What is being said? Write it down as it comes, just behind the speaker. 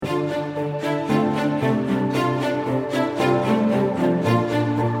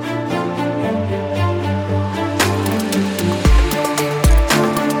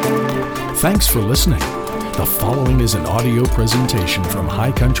Thanks for listening. The following is an audio presentation from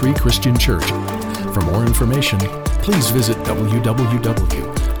High Country Christian Church. For more information, please visit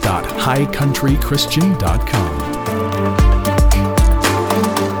www.highcountrychristian.com.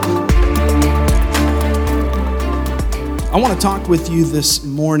 I want to talk with you this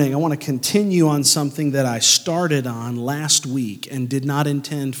morning. I want to continue on something that I started on last week and did not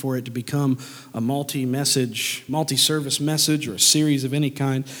intend for it to become a multi-service message or a series of any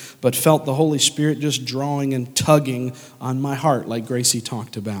kind, but felt the Holy Spirit just drawing and tugging on my heart like Gracie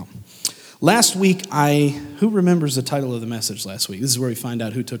talked about. Last week, who remembers the title of the message last week? This is where we find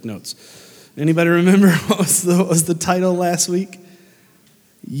out who took notes. Anybody remember what was the title last week?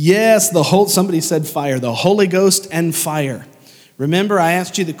 Yes, somebody said fire, the Holy Ghost and fire. Remember, I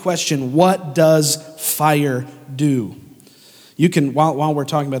asked you the question, what does fire do? You can, while we're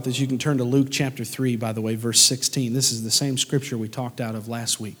talking about this, you can turn to Luke chapter 3, by the way, verse 16. This is the same scripture we talked out of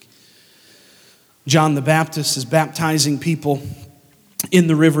last week. John the Baptist is baptizing people in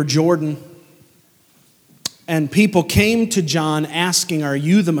the River Jordan. And people came to John asking, are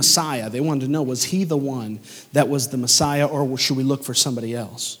you the Messiah? They wanted to know, was he the one that was the Messiah, or should we look for somebody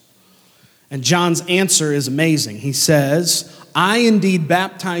else? And John's answer is amazing. He says, I indeed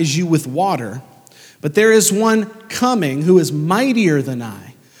baptize you with water, but there is one coming who is mightier than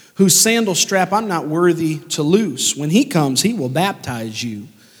I, whose sandal strap I'm not worthy to loose. When he comes, he will baptize you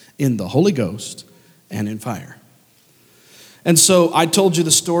in the Holy Ghost and in fire. And so I told you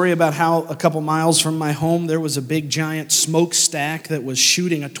the story about how a couple miles from my home, there was a big giant smokestack that was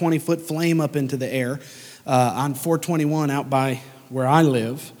shooting a 20-foot flame up into the air on 421 out by where I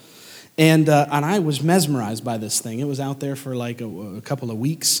live. And I was mesmerized by this thing. It was out there for like a couple of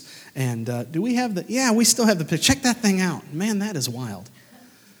weeks. And do we have we still have the picture. Check that thing out. Man, that is wild.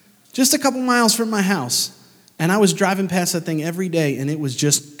 Just a couple miles from my house. And I was driving past that thing every day, and it was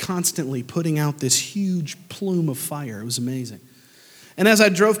just constantly putting out this huge plume of fire. It was amazing. And as I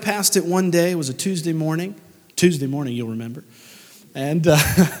drove past it one day, it was a Tuesday morning. Tuesday morning, you'll remember. And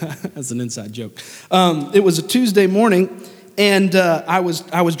that's an inside joke. It was a Tuesday morning, and I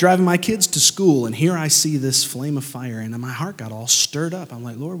was driving my kids to school, and here I see this flame of fire, and my heart got all stirred up. I'm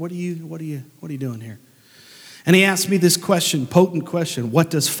like, Lord, what are you doing here? And he asked me this question, potent question, what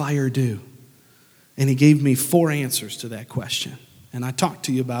does fire do? And he gave me 4 answers to that question. And I talked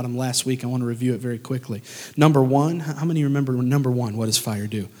to you about them last week. I want to review it very quickly. Number 1, how many remember number 1? What does fire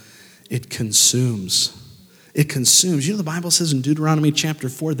do? It consumes. It consumes. You know the Bible says in Deuteronomy chapter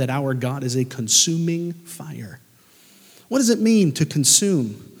 4 that our God is a consuming fire. What does it mean to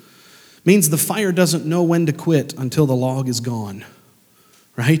consume? It means the fire doesn't know when to quit until the log is gone.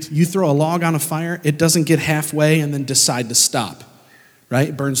 Right? You throw a log on a fire, it doesn't get halfway and then decide to stop. Right?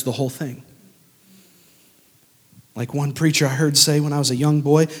 It burns the whole thing. Like one preacher I heard say when I was a young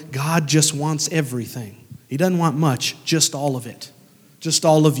boy, God just wants everything. He doesn't want much, just all of it. Just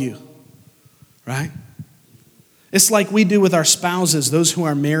all of you. Right? It's like we do with our spouses, those who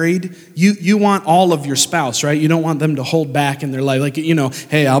are married. You want all of your spouse, right? You don't want them to hold back in their life. Like,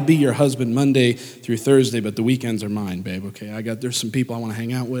 hey, I'll be your husband Monday through Thursday, but the weekends are mine, babe. Okay, there's some people I want to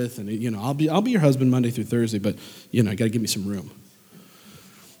hang out with, and I'll be your husband Monday through Thursday, but I got to give me some room.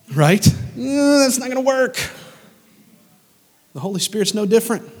 Right? That's not going to work. The Holy Spirit's no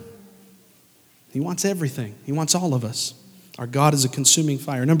different. He wants everything. He wants all of us. Our God is a consuming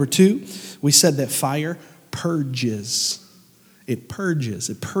fire. Number 2, we said that fire purges. It purges.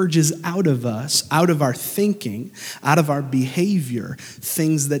 It purges out of us, out of our thinking, out of our behavior,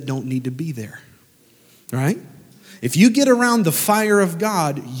 things that don't need to be there. Right? If you get around the fire of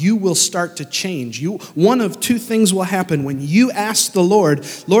God, you will start to change. One of 2 things will happen when you ask the Lord,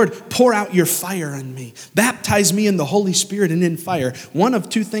 pour out your fire on me. Baptize me in the Holy Spirit and in fire. One of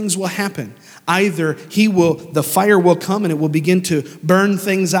 2 things will happen. Either the fire will come and it will begin to burn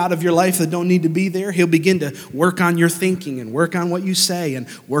things out of your life that don't need to be there. He'll begin to work on your thinking and work on what you say and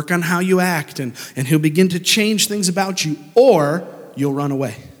work on how you act. And he'll begin to change things about you, or you'll run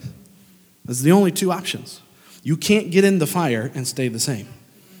away. Those are the only 2 options. You can't get in the fire and stay the same.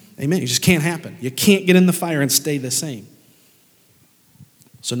 Amen. It just can't happen. You can't get in the fire and stay the same.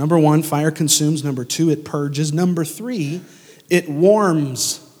 So number 1, fire consumes. Number 2, it purges. Number 3, it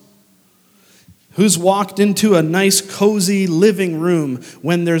warms. Who's walked into a nice, cozy living room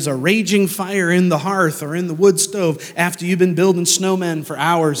when there's a raging fire in the hearth or in the wood stove after you've been building snowmen for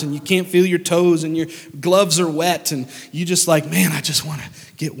hours and you can't feel your toes and your gloves are wet and you just like, man, I just want to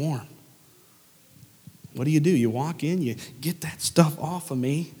get warm. What do? You walk in, you get that stuff off of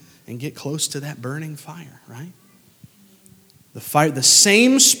me and get close to that burning fire, right? The fire, the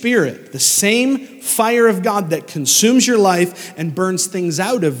same Spirit, the same fire of God that consumes your life and burns things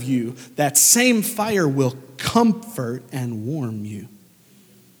out of you, that same fire will comfort and warm you.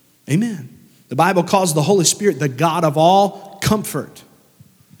 Amen. The Bible calls the Holy Spirit the God of all comfort.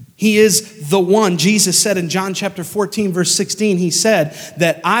 He is the one. Jesus said in John chapter 14, verse 16, he said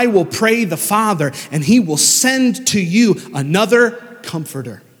that I will pray the Father and he will send to you another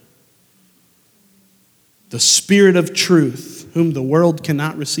comforter. The Spirit of truth, whom the world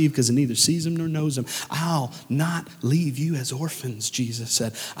cannot receive because it neither sees him nor knows him. I'll not leave you as orphans, Jesus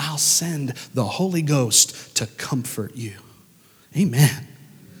said. I'll send the Holy Ghost to comfort you. Amen.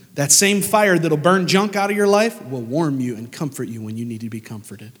 That same fire that'll burn junk out of your life will warm you and comfort you when you need to be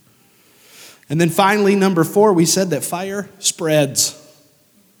comforted. And then finally, number 4, we said that fire spreads.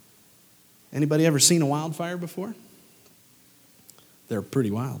 Anybody ever seen a wildfire before? They're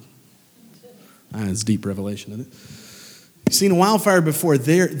pretty wild. It's deep revelation, isn't it? You've seen a wildfire before.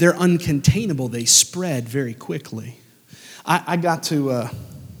 They're uncontainable. They spread very quickly. I got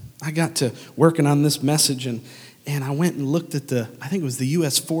to working on this message and I went and looked at I think it was the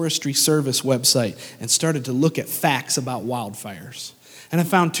U.S. Forestry Service website and started to look at facts about wildfires. And I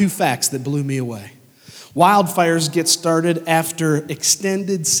found 2 facts that blew me away. Wildfires get started after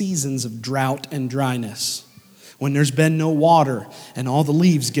extended seasons of drought and dryness, when there's been no water and all the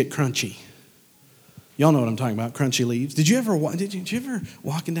leaves get crunchy. Y'all know what I'm talking about, crunchy leaves. Did you ever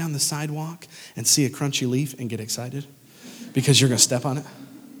walking down the sidewalk and see a crunchy leaf and get excited because you're going to step on it?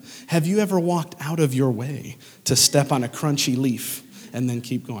 Have you ever walked out of your way to step on a crunchy leaf and then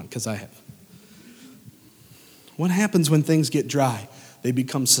keep going? Because I have. What happens when things get dry? They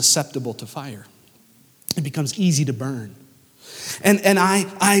become susceptible to fire. It becomes easy to burn. And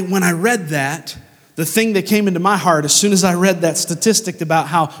I when I read that, the thing that came into my heart as soon as I read that statistic about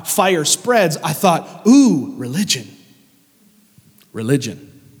how fire spreads, I thought, ooh, religion.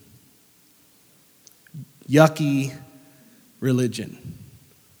 Religion. Yucky religion.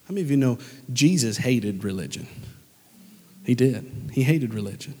 How many of you know Jesus hated religion? He did. He hated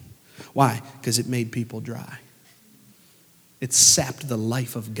religion. Why? Because it made people dry. It sapped the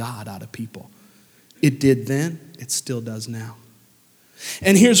life of God out of people. It did then, it still does now.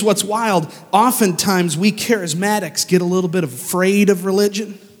 And here's what's wild. Oftentimes we charismatics get a little bit afraid of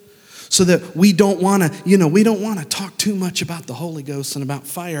religion so that we don't want to talk too much about the Holy Ghost and about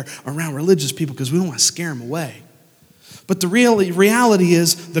fire around religious people because we don't want to scare them away. But the reality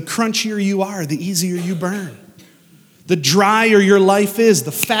is the crunchier you are, the easier you burn. The drier your life is,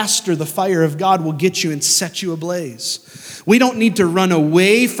 the faster the fire of God will get you and set you ablaze. We don't need to run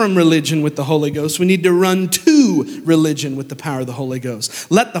away from religion with the Holy Ghost. We need to run to religion with the power of the Holy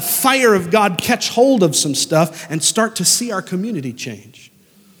Ghost. Let the fire of God catch hold of some stuff and start to see our community change.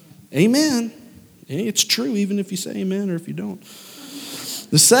 Amen. It's true even if you say amen or if you don't.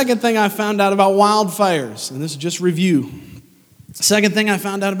 The second thing I found out about wildfires, and this is just review. Second thing I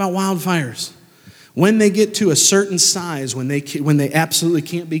found out about wildfires. When they get to a certain size, when they absolutely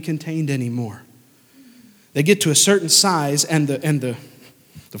can't be contained anymore, they get to a certain size, and the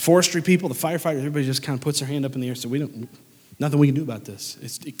forestry people, the firefighters, everybody just kind of puts their hand up in the air and says, nothing we can do about this.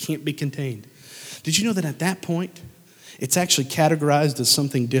 It can't be contained. Did you know that at that point, it's actually categorized as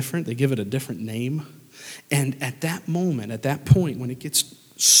something different? They give it a different name. And at that moment, at that point, when it gets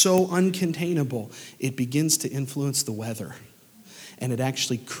so uncontainable, it begins to influence the weather. And it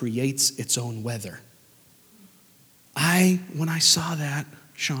actually creates its own weather. When I saw that,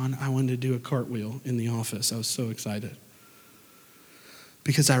 Sean, I wanted to do a cartwheel in the office. I was so excited.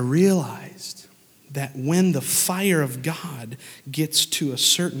 Because I realized that when the fire of God gets to a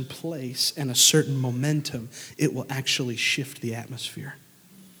certain place and a certain momentum, it will actually shift the atmosphere.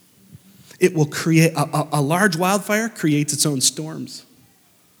 It will create, a large wildfire creates its own storms.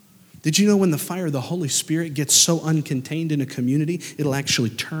 Did you know when the fire of the Holy Spirit gets so uncontained in a community, it'll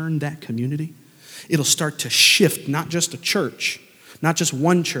actually turn that community? It'll start to shift not just a church, not just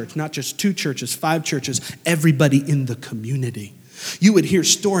one church, not just 2 churches, 5 churches, everybody in the community. You would hear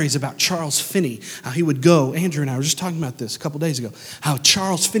stories about Charles Finney, how he would go, Andrew and I were just talking about this a couple days ago, how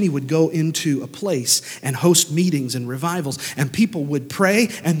Charles Finney would go into a place and host meetings and revivals, and people would pray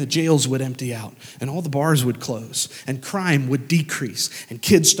and the jails would empty out, and all the bars would close, and crime would decrease, and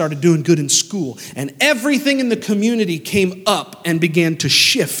kids started doing good in school, and everything in the community came up and began to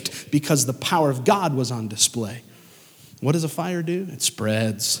shift because the power of God was on display. What does a fire do? It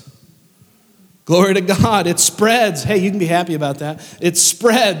spreads. Glory to God, it spreads. Hey, you can be happy about that. It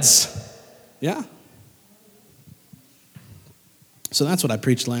spreads. Yeah. So that's what I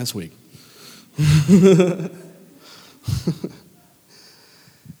preached last week.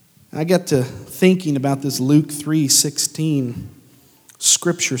 I get to thinking about this Luke 3:16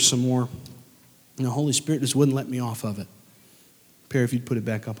 scripture some more. And the Holy Spirit just wouldn't let me off of it. Perry, if you'd put it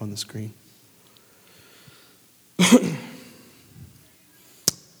back up on the screen.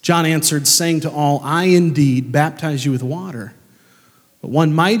 John answered, saying to all, I indeed baptize you with water, but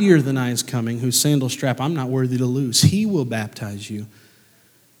one mightier than I is coming, whose sandal strap I'm not worthy to loose. He will baptize you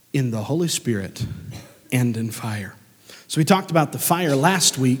in the Holy Spirit and in fire. So we talked about the fire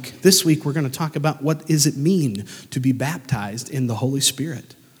last week. This week we're going to talk about what does it mean to be baptized in the Holy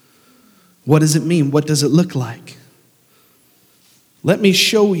Spirit. What does it mean? What does it look like? Let me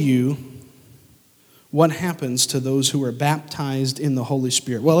show you what happens to those who are baptized in the Holy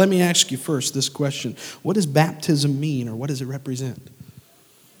Spirit. Well, let me ask you first this question. What does baptism mean, or what does it represent?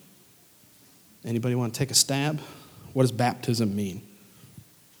 Anybody want to take a stab? What does baptism mean?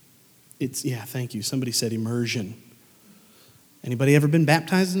 Thank you. Somebody said immersion. Anybody ever been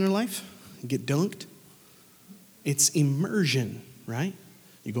baptized in their life? Get dunked? It's immersion, right?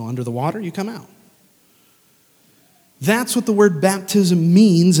 You go under the water, you come out. That's what the word baptism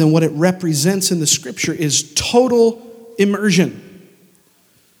means, and what it represents in the scripture is total immersion.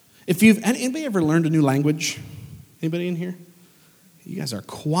 Anybody ever learned a new language? Anybody in here? You guys are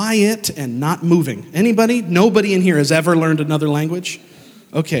quiet and not moving. Anybody? Nobody in here has ever learned another language?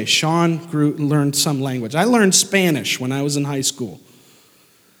 Okay, Sean learned some language. I learned Spanish when I was in high school.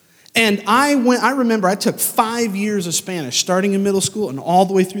 And I remember I took 5 years of Spanish, starting in middle school and all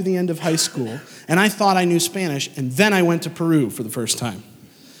the way through the end of high school. And I thought I knew Spanish, and then I went to Peru for the first time.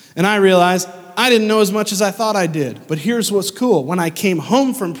 And I realized I didn't know as much as I thought I did. But here's what's cool. When I came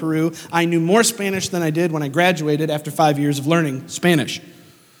home from Peru, I knew more Spanish than I did when I graduated after 5 years of learning Spanish.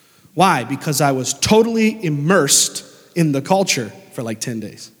 Why? Because I was totally immersed in the culture for like 10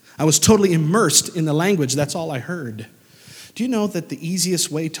 days. I was totally immersed in the language. That's all I heard. Do you know that the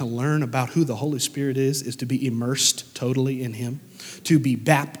easiest way to learn about who the Holy Spirit is to be immersed totally in Him? To be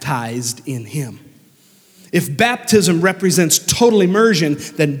baptized in Him. If baptism represents total immersion,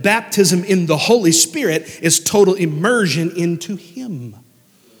 then baptism in the Holy Spirit is total immersion into Him.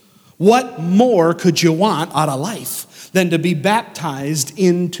 What more could you want out of life than to be baptized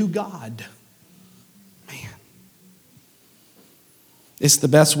into God? It's the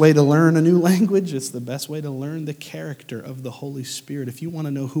best way to learn a new language. It's the best way to learn the character of the Holy Spirit. If you want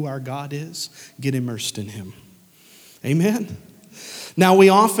to know who our God is, get immersed in Him. Amen? Now,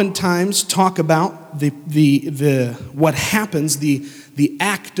 we oftentimes talk about what happens, the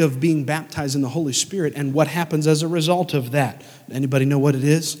act of being baptized in the Holy Spirit, and what happens as a result of that. Anybody know what it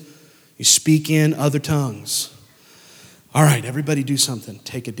is? You speak in other tongues. All right, everybody do something.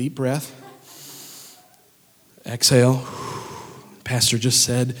 Take a deep breath. Exhale. Pastor just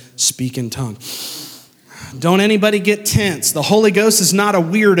said, speak in tongues. Don't anybody get tense. The Holy Ghost is not a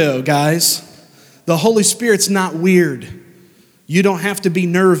weirdo, guys. The Holy Spirit's not weird. You don't have to be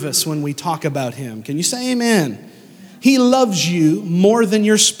nervous when we talk about Him. Can you say amen? He loves you more than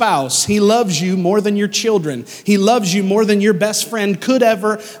your spouse. He loves you more than your children. He loves you more than your best friend could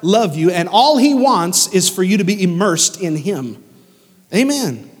ever love you. And all He wants is for you to be immersed in Him.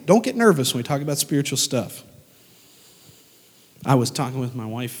 Amen. Don't get nervous when we talk about spiritual stuff. I was talking with my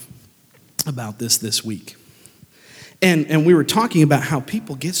wife about this week. And we were talking about how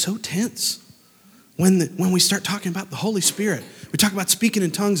people get so tense when we start talking about the Holy Spirit. We talk about speaking in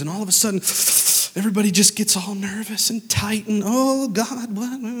tongues, and all of a sudden, everybody just gets all nervous and tight, and oh, God,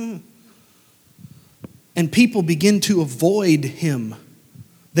 what? And people begin to avoid Him.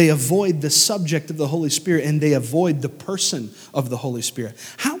 They avoid the subject of the Holy Spirit, and they avoid the person of the Holy Spirit.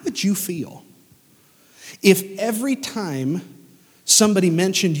 How would you feel if every time somebody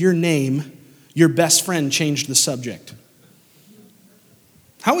mentioned your name, your best friend changed the subject?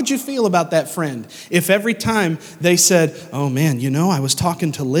 How would you feel about that friend if every time they said, oh man, I was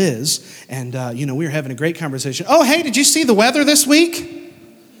talking to Liz and, we were having a great conversation. Oh, hey, did you see the weather this week?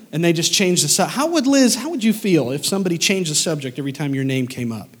 And they just changed the subject. How would you feel if somebody changed the subject every time your name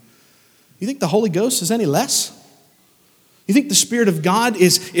came up? You think the Holy Ghost is any less? You think the Spirit of God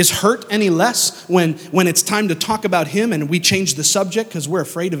is hurt any less when it's time to talk about Him and we change the subject because we're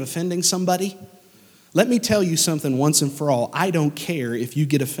afraid of offending somebody? Let me tell you something once and for all. I don't care if you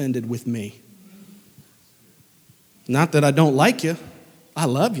get offended with me. Not that I don't like you. I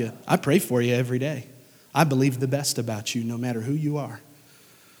love you. I pray for you every day. I believe the best about you no matter who you are.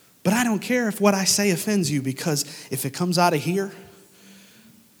 But I don't care if what I say offends you, because if it comes out of here,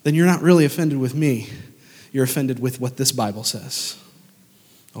 then you're not really offended with me. You're offended with what this Bible says.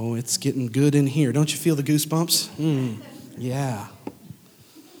 Oh, it's getting good in here. Don't you feel the goosebumps? Yeah.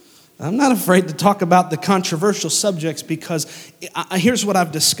 I'm not afraid to talk about the controversial subjects because here's what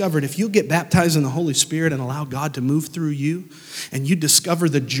I've discovered. If you get baptized in the Holy Spirit and allow God to move through you, and you discover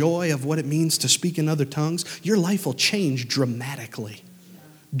the joy of what it means to speak in other tongues, your life will change dramatically.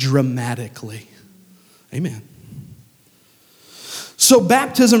 Dramatically. Amen. So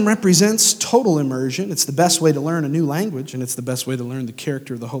baptism represents total immersion. It's the best way to learn a new language, and it's the best way to learn the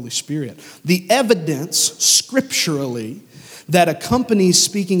character of the Holy Spirit. The evidence scripturally that accompanies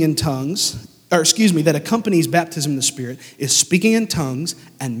that accompanies baptism in the Spirit is speaking in tongues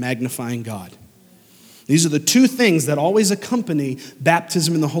and magnifying God. These are the two things that always accompany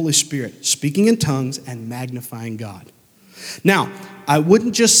baptism in the Holy Spirit, speaking in tongues and magnifying God. Now, I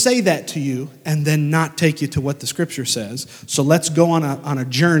wouldn't just say that to you and then not take you to what the Scripture says. So let's go on a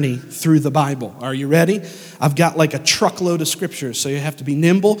journey through the Bible. Are you ready? I've got like a truckload of Scriptures, so you have to be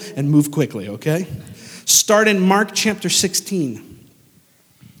nimble and move quickly, okay? Start in Mark chapter 16.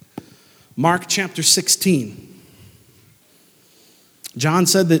 Mark chapter 16. John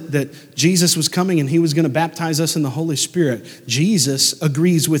said that Jesus was coming and he was going to baptize us in the Holy Spirit. Jesus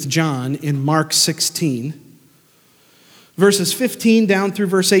agrees with John in Mark 16, verses 15 down through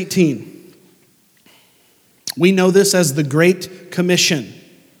verse 18. We know this as the Great Commission.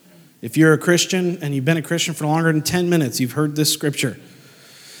 If you're a Christian and you've been a Christian for longer than 10 minutes, you've heard this scripture.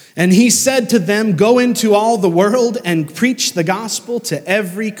 And he said to them, "Go into all the world and preach the gospel to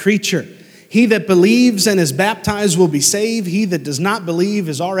every creature. He that believes and is baptized will be saved. He that does not believe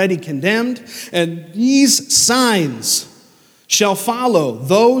is already condemned. And these signs shall follow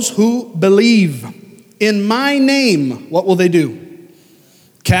those who believe. In my name," what will they do?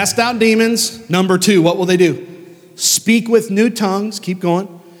 Cast out demons. Number 2, what will they do? Speak with new tongues. Keep going.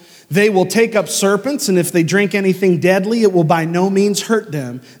 They will take up serpents, and if they drink anything deadly, it will by no means hurt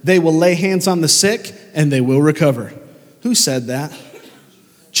them. They will lay hands on the sick, and they will recover. Who said that?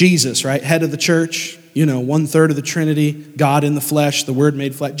 Jesus, right? Head of the church, 1/3 of the Trinity, God in the flesh, the Word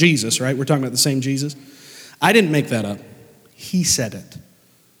made flesh. Jesus, right? We're talking about the same Jesus. I didn't make that up. He said it,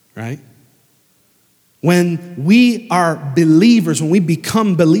 right? When we are believers, when we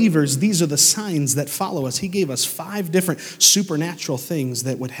become believers, these are the signs that follow us. He gave us 5 different supernatural things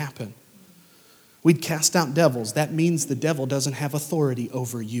that would happen. We'd cast out devils. That means the devil doesn't have authority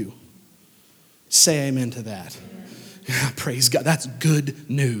over you. Say amen to that. Praise God. That's good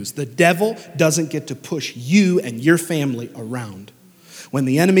news. The devil doesn't get to push you and your family around. When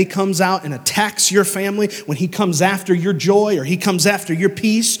the enemy comes out and attacks your family, when he comes after your joy, or he comes after your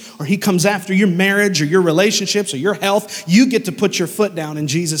peace, or he comes after your marriage or your relationships or your health, you get to put your foot down in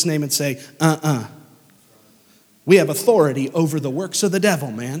Jesus' name and say, We have authority over the works of the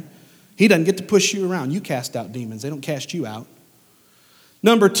devil, man. He doesn't get to push you around. You cast out demons. They don't cast you out.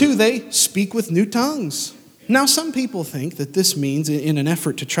 Number 2, they speak with new tongues. Now, some people think that this means, in an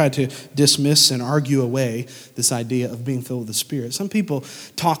effort to try to dismiss and argue away this idea of being filled with the Spirit, some people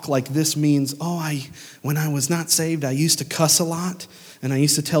talk like this means, when I was not saved, I used to cuss a lot, and I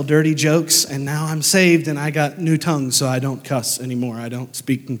used to tell dirty jokes, and now I'm saved, and I got new tongues, so I don't cuss anymore. I don't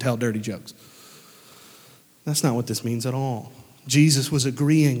speak and tell dirty jokes. That's not what this means at all. Jesus was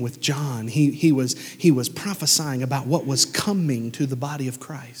agreeing with John. He was prophesying about what was coming to the body of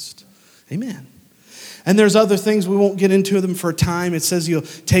Christ. Amen. And there's other things, we won't get into them for a time. It says you'll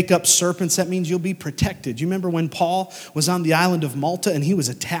take up serpents. That means you'll be protected. You remember when Paul was on the island of Malta and he was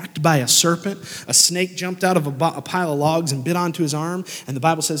attacked by a serpent? A snake jumped out of a pile of logs and bit onto his arm. And the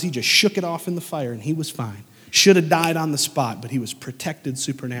Bible says he just shook it off in the fire and he was fine. Should have died on the spot, but he was protected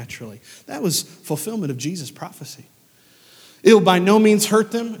supernaturally. That was fulfillment of Jesus' prophecy. It will by no means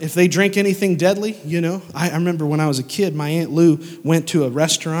hurt them if they drink anything deadly. I remember when I was a kid, my Aunt Lou went to a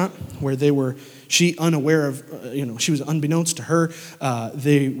restaurant where she was unbeknownst to her,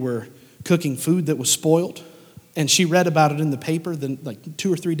 they were cooking food that was spoiled. And she read about it in the paper. Then, like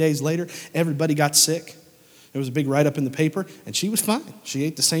 2 or 3 days later, everybody got sick. There was a big write-up in the paper, and she was fine. She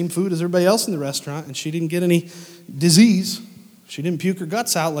ate the same food as everybody else in the restaurant, and she didn't get any disease. She didn't puke her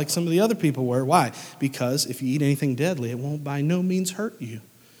guts out like some of the other people were. Why? Because if you eat anything deadly, it won't by no means hurt you.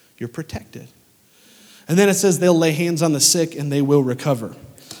 You're protected. And then it says they'll lay hands on the sick and they will recover.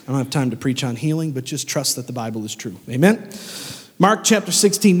 I don't have time to preach on healing, but just trust that the Bible is true. Amen? Mark chapter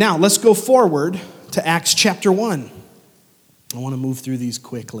 16. Now, let's go forward to Acts chapter 1. I want to move through these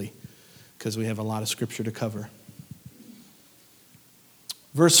quickly because we have a lot of scripture to cover.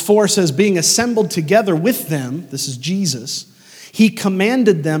 Verse 4 says, being assembled together with them, this is Jesus, he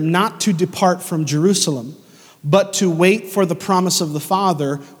commanded them not to depart from Jerusalem, but to wait for the promise of the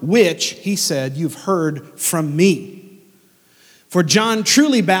Father, which, he said, you've heard from me. For John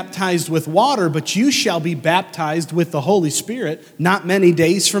truly baptized with water, but you shall be baptized with the Holy Spirit not many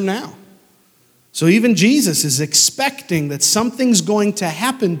days from now. So even Jesus is expecting that something's going to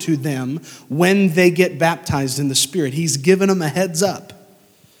happen to them when they get baptized in the Spirit. He's given them a heads up.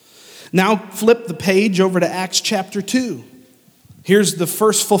 Now flip the page over to Acts chapter 2. Here's the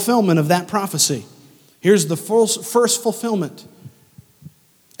first fulfillment of that prophecy. Here's the first fulfillment.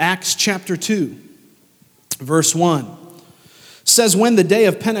 Acts chapter 2, verse 1. Says, when the day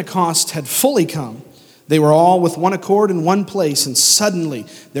of Pentecost had fully come, they were all with one accord in one place, and suddenly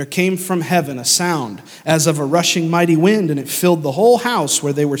there came from heaven a sound as of a rushing mighty wind, and it filled the whole house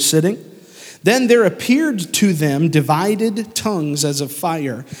where they were sitting. Then there appeared to them divided tongues as of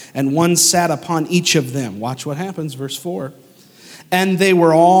fire, and one sat upon each of them. Watch what happens, verse 4. And they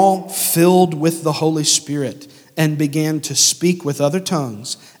were all filled with the Holy Spirit, and began to speak with other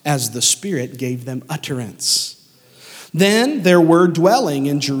tongues as the Spirit gave them utterance. Then there were dwelling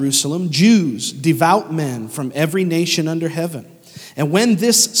in Jerusalem Jews, devout men from every nation under heaven. And when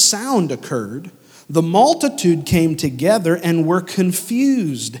this sound occurred, the multitude came together and were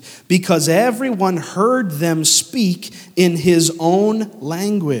confused, because everyone heard them speak in his own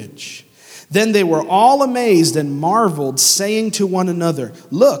language. Then they were all amazed and marveled, saying to one another,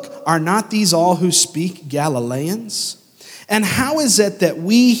 look, are not these all who speak Galileans? And how is it that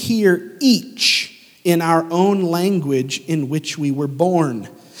we hear each in our own language in which we were born?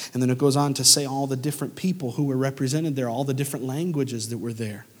 And then it goes on to say all the different people who were represented there, all the different languages that were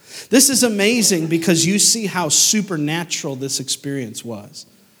there. This is amazing because you see how supernatural this experience was.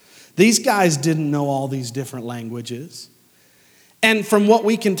 These guys didn't know all these different languages. And from what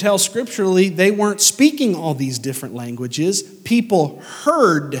we can tell scripturally, they weren't speaking all these different languages. People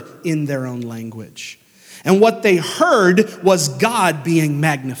heard in their own language. And what they heard was God being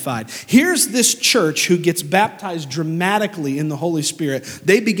magnified. Here's this church who gets baptized dramatically in the Holy Spirit.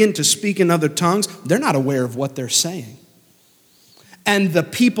 They begin to speak in other tongues. They're not aware of what they're saying. And the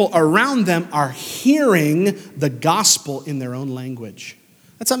people around them are hearing the gospel in their own language.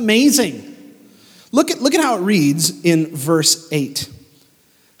 That's amazing. Look at how it reads in verse 8.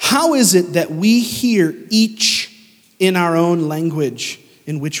 How is it that we hear each in our own language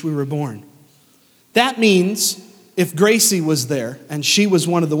in which we were born? That means if Gracie was there and she was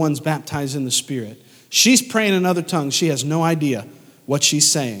one of the ones baptized in the Spirit, she's praying in other tongues. She has no idea what she's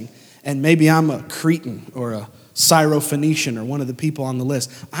saying. And maybe I'm a Cretan or a Syrophoenician or one of the people on the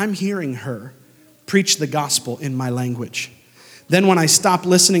list. I'm hearing her preach the gospel in my language. Then when I stop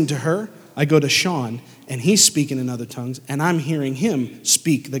listening to her, I go to Sean, and he's speaking in other tongues, and I'm hearing him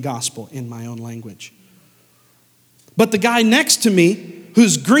speak the gospel in my own language. But the guy next to me,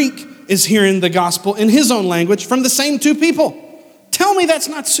 who's Greek, is hearing the gospel in his own language from the same two people. Tell me that's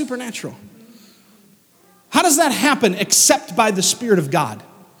not supernatural. How does that happen except by the Spirit of God?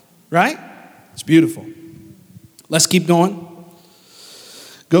 Right? It's beautiful. Let's keep going.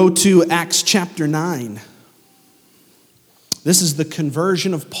 Go to Acts chapter 9. This is the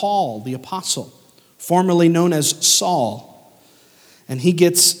conversion of Paul, the apostle, formerly known as Saul. And he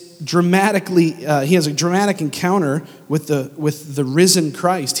gets he has a dramatic encounter with the risen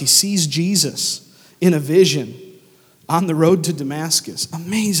Christ. He sees Jesus in a vision on the road to Damascus.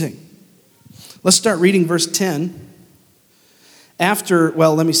 Amazing. Let's start reading verse 10.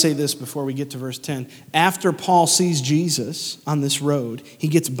 Let me say this before we get to verse 10. After Paul sees Jesus on this road, he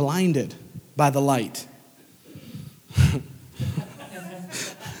gets blinded by the light.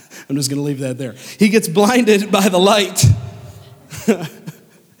 I'm just going to leave that there. He gets blinded by the light.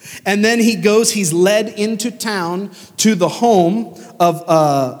 And then he's led into town to the home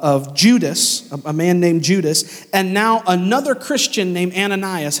of Judas, a man named Judas. And now another Christian named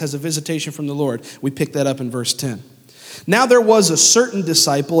Ananias has a visitation from the Lord. We pick that up in verse 10. Now there was a certain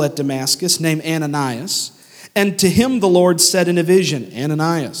disciple at Damascus named Ananias. And to him the Lord said in a vision,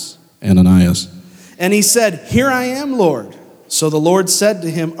 Ananias. Ananias. And he said, Here I am, Lord. So the Lord said to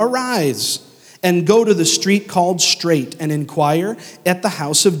him, Arise and go to the street called Straight and inquire at the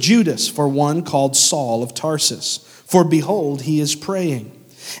house of Judas for one called Saul of Tarsus. For behold, he is praying.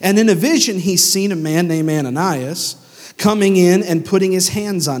 And in a vision he's seen a man named Ananias coming in and putting his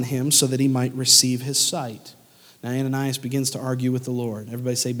hands on him so that he might receive his sight. Now Ananias begins to argue with the Lord.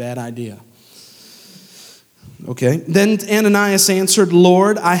 Everybody say bad idea. Okay. Then Ananias answered,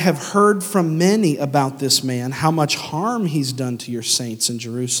 Lord, I have heard from many about this man, how much harm he's done to your saints in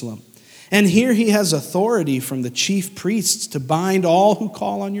Jerusalem. And here he has authority from the chief priests to bind all who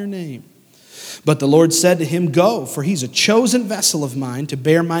call on your name. But the Lord said to him, Go, for he's a chosen vessel of mine to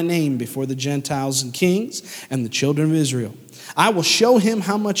bear my name before the Gentiles and kings and the children of Israel. I will show him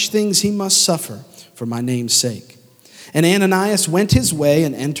how much things he must suffer for my name's sake. And Ananias went his way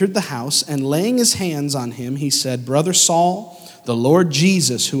and entered the house, and laying his hands on him, he said, Brother Saul, the Lord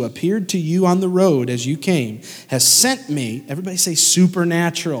Jesus, who appeared to you on the road as you came, has sent me. Everybody say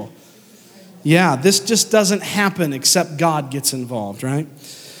supernatural. Yeah, this just doesn't happen except God gets involved, right?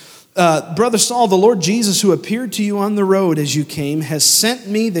 Brother Saul, the Lord Jesus, who appeared to you on the road as you came, has sent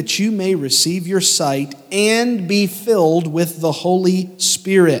me that you may receive your sight and be filled with the Holy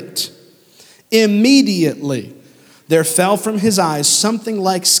Spirit. Immediately there fell from his eyes something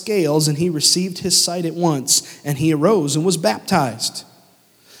like scales, and he received his sight at once, and he arose and was baptized.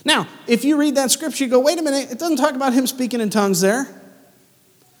 Now, if you read that scripture, you go, wait a minute, it doesn't talk about him speaking in tongues there.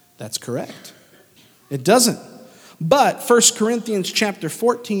 That's correct. It doesn't. But 1 Corinthians chapter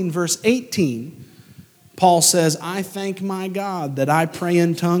 14, verse 18, Paul says, I thank my God that I pray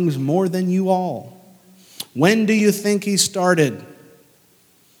in tongues more than you all. When do you think he started?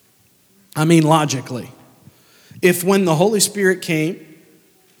 I mean, logically. If when the Holy Spirit came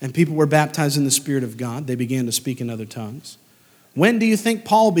and people were baptized in the Spirit of God, they began to speak in other tongues. When do you think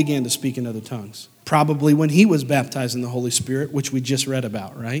Paul began to speak in other tongues? Probably when he was baptized in the Holy Spirit, which we just read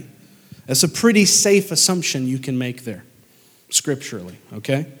about, right? That's a pretty safe assumption you can make there, scripturally,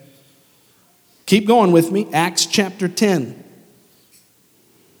 okay? Keep going with me. Acts chapter 10.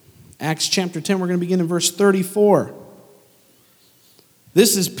 Acts chapter 10, we're going to begin in verse 34.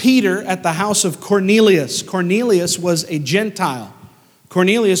 This is Peter at the house of Cornelius. Cornelius was a Gentile.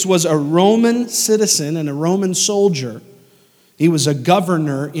 Cornelius was a Roman citizen and a Roman soldier. He was a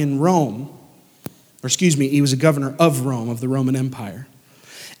governor in Rome. He was a governor of Rome, of the Roman Empire.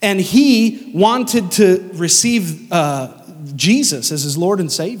 And he wanted to receive Jesus as his Lord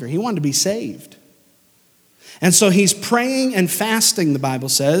and Savior. He wanted to be saved. And so he's praying and fasting, the Bible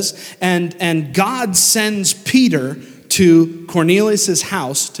says, and God sends Peter to Cornelius'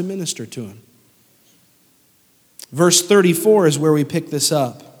 house to minister to him. Verse 34 is where we pick this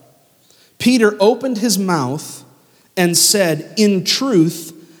up. Peter opened his mouth and said, in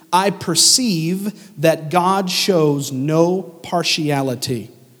truth, I perceive that God shows no partiality,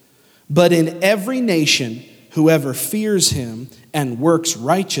 but in every nation, whoever fears him and works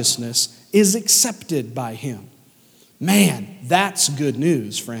righteousness is accepted by him. Man, that's good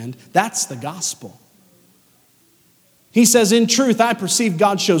news, friend. That's the gospel. He says, in truth, I perceive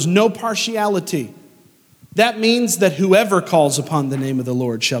God shows no partiality. That means that whoever calls upon the name of the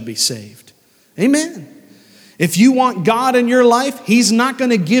Lord shall be saved. Amen. If you want God in your life, he's not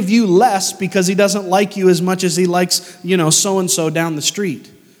going to give you less because he doesn't like you as much as he likes, so-and-so down the street.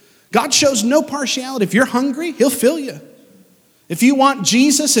 God shows no partiality. If you're hungry, he'll fill you. If you want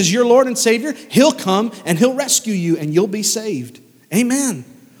Jesus as your Lord and Savior, he'll come and he'll rescue you and you'll be saved. Amen.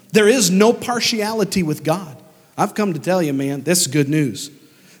 There is no partiality with God. I've come to tell you, man, this is good news.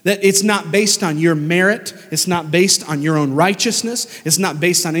 That it's not based on your merit. It's not based on your own righteousness. It's not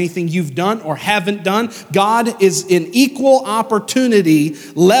based on anything you've done or haven't done. God is in equal opportunity,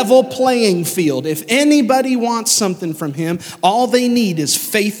 level playing field. If anybody wants something from him, all they need is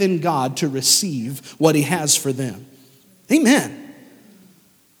faith in God to receive what he has for them. Amen.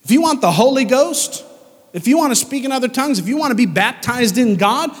 If you want the Holy Ghost, if you want to speak in other tongues, if you want to be baptized in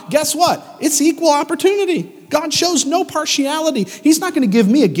God, guess what? It's equal opportunity. God shows no partiality. He's not going to give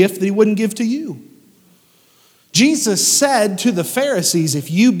me a gift that he wouldn't give to you. Jesus said to the Pharisees, if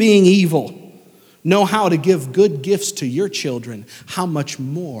you being evil know how to give good gifts to your children, how much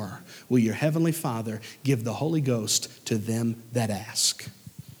more will your heavenly Father give the Holy Ghost to them that ask?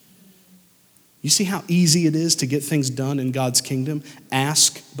 You see how easy it is to get things done in God's kingdom?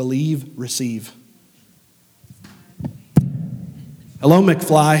 Ask, believe, receive. Hello,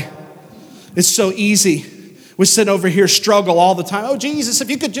 McFly. It's so easy. We sit over here, struggle all the time. Oh, Jesus, if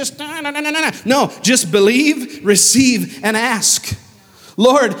you could just... No, just believe, receive, and ask.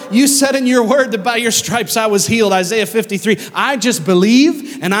 Lord, you said in your word that by your stripes I was healed, Isaiah 53. I just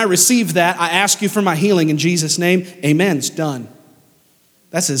believe and I receive that. I ask you for my healing in Jesus' name. Amen. It's done.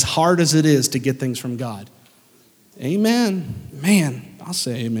 That's as hard as it is to get things from God. Amen. Man, I'll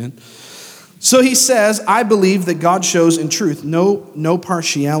say amen. So he says, I believe that God shows in truth no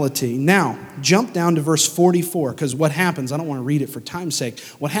partiality. Now, jump down to verse 44, because what happens, I don't want to read it for time's sake.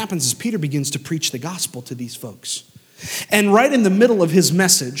 What happens is Peter begins to preach the gospel to these folks. And right in the middle of his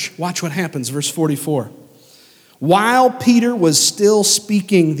message, watch what happens, verse 44. While Peter was still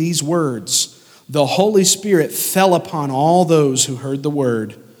speaking these words, the Holy Spirit fell upon all those who heard the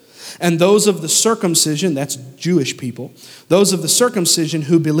word. And those of the circumcision, that's Jewish people, those of the circumcision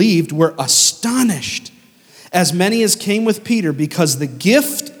who believed were astonished, as many as came with Peter, because the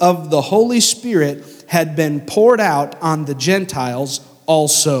gift of the Holy Spirit had been poured out on the Gentiles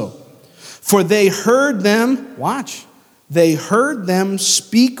also. For they heard them, watch, they heard them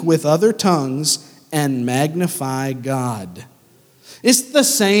speak with other tongues and magnify God. It's the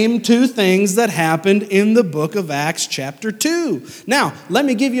same two things that happened in the book of Acts chapter 2. Now, let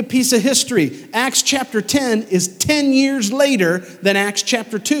me give you a piece of history. Acts chapter 10 is 10 years later than Acts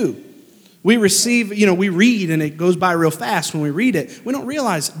chapter 2. We read and it goes by real fast when we read it. We don't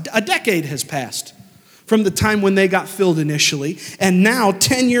realize a decade has passed from the time when they got filled initially. And now,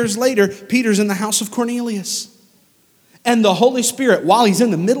 10 years later, Peter's in the house of Cornelius. And the Holy Spirit, while he's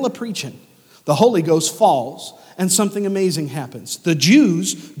in the middle of preaching, the Holy Ghost falls and something amazing happens. The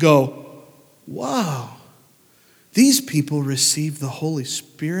Jews go, "Wow, these people received the Holy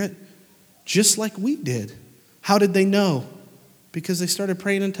Spirit just like we did." How did they know? Because they started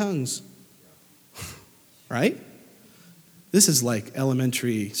praying in tongues. Right? This is like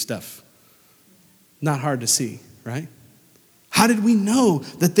elementary stuff. Not hard to see, right? How did they know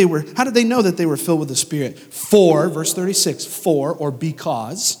that they were filled with the Spirit? For, verse 36, for or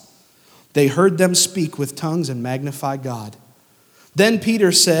because they heard them speak with tongues and magnify God. Then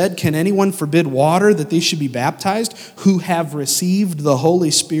Peter said, "Can anyone forbid water that these should be baptized who have received the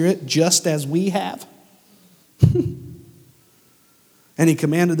Holy Spirit just as we have?" And he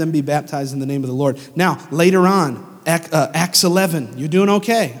commanded them to be baptized in the name of the Lord. Now, later on, Acts 11, you're doing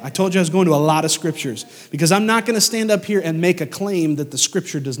okay. I told you I was going to a lot of scriptures because I'm not going to stand up here and make a claim that the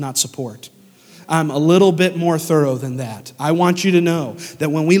scripture does not support. I'm a little bit more thorough than that. I want you to know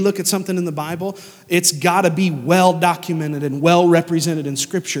that when we look at something in the Bible, it's got to be well documented and well represented in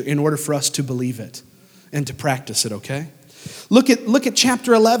scripture in order for us to believe it and to practice it, okay? Look at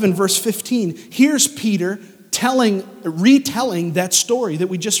chapter 11, verse 15. Here's Peter retelling that story that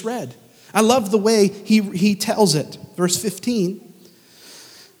we just read. I love the way he tells it. Verse 15.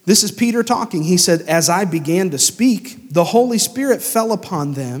 This is Peter talking. He said, "As I began to speak, the Holy Spirit fell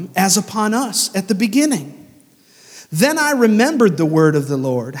upon them as upon us at the beginning. Then I remembered the word of the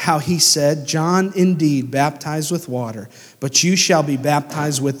Lord, how he said, 'John indeed baptized with water, but you shall be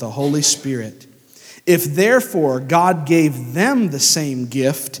baptized with the Holy Spirit.' If therefore God gave them the same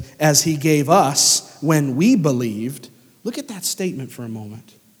gift as he gave us when we believed," look at that statement for a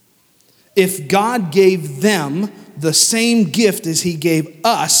moment. If God gave them the same gift as he gave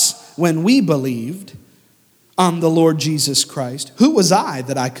us when we believed on the Lord Jesus Christ, who was I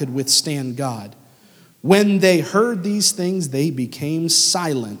that I could withstand God? When they heard these things, they became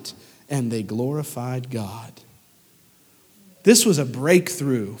silent and they glorified God. This was a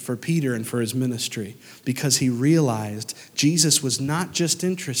breakthrough for Peter and for his ministry because he realized Jesus was not just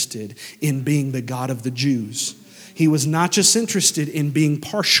interested in being the God of the Jews. He was not just interested in being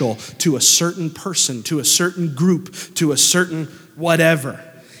partial to a certain person, to a certain group, to a certain whatever.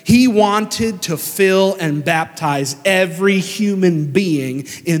 He wanted to fill and baptize every human being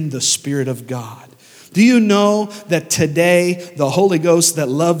in the Spirit of God. Do you know that today the Holy Ghost that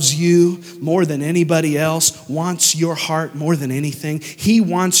loves you more than anybody else wants your heart more than anything? He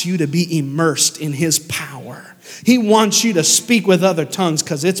wants you to be immersed in his power. He wants you to speak with other tongues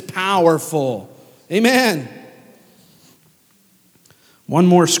because it's powerful. Amen. One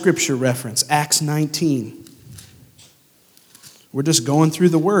more scripture reference, Acts 19. We're just going through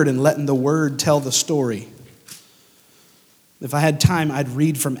the Word and letting the Word tell the story. If I had time, I'd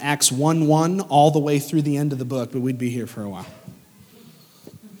read from Acts 1:1 all the way through the end of the book, but we'd be here for a while.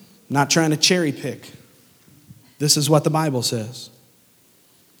 Not trying to cherry pick. This is what the Bible says.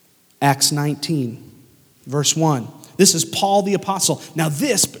 Acts 19, verse 1. This is Paul the Apostle. Now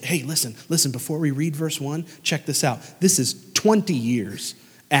listen, before we read verse 1, check this out. This is 20 years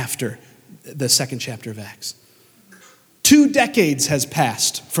after the second chapter of Acts. 2 decades has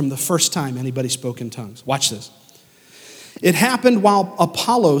passed from the first time anybody spoke in tongues. Watch this. It happened while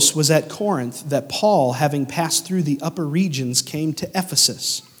Apollos was at Corinth that Paul, having passed through the upper regions, came to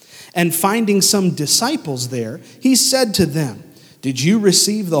Ephesus. And finding some disciples there, he said to them, "Did you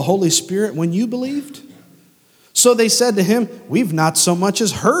receive the Holy Spirit when you believed?" So they said to him, "We've not so much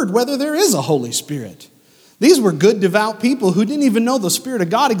as heard whether there is a Holy Spirit." These were good, devout people who didn't even know the Spirit of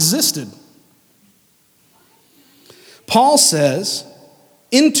God existed. Paul says,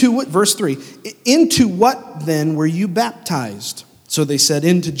 verse 3, "Into what then were you baptized?" So they said,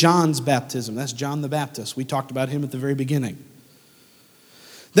 "Into John's baptism." That's John the Baptist. We talked about him at the very beginning.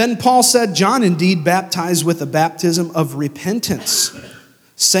 Then Paul said, "John indeed baptized with a baptism of repentance,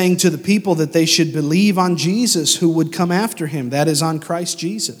 saying to the people that they should believe on Jesus who would come after him, that is, on Christ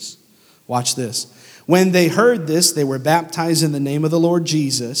Jesus." Watch this. "When they heard this, they were baptized in the name of the Lord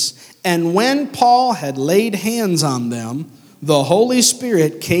Jesus. And when Paul had laid hands on them, the Holy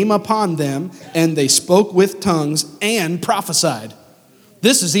Spirit came upon them, and they spoke with tongues and prophesied."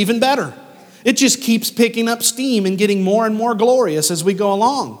 This is even better. It just keeps picking up steam and getting more and more glorious as we go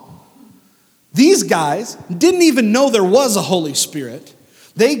along. These guys didn't even know there was a Holy Spirit.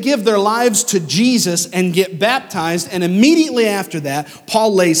 They give their lives to Jesus and get baptized, and immediately after that,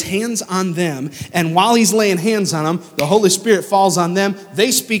 Paul lays hands on them, and while he's laying hands on them, the Holy Spirit falls on them,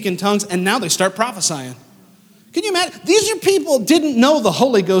 they speak in tongues, and now they start prophesying. Can you imagine? These are people didn't know the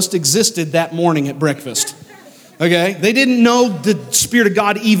Holy Ghost existed that morning at breakfast. Okay? They didn't know the Spirit of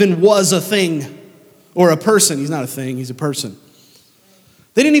God even was a thing or a person. He's not a thing, he's a person.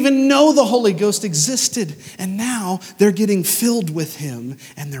 They didn't even know the Holy Ghost existed. And now they're getting filled with him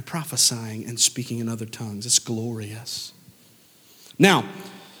and they're prophesying and speaking in other tongues. It's glorious. Now,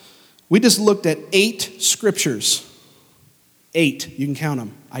 we just looked at 8 scriptures. 8. You can count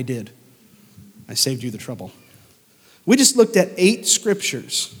them. I did. I saved you the trouble. We just looked at 8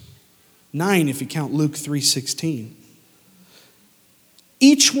 scriptures. 9 if you count Luke 3:16.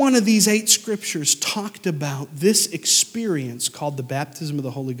 Each one of these 8 scriptures talked about this experience called the baptism of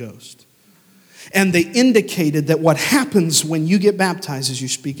the Holy Ghost. And they indicated that what happens when you get baptized is you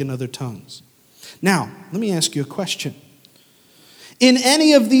speak in other tongues. Now, let me ask you a question. In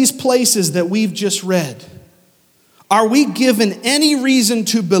any of these places that we've just read, are we given any reason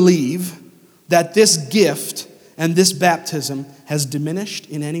to believe that this gift and this baptism has diminished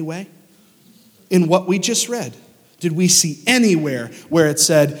in any way? In what we just read, did we see anywhere where it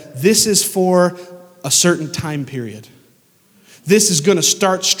said, this is for a certain time period? This is going to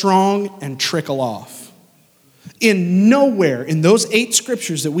start strong and trickle off. In nowhere in those 8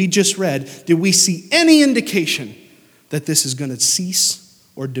 scriptures that we just read did we see any indication that this is going to cease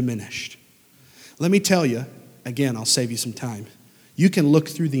or diminish. Let me tell you, again, I'll save you some time. You can look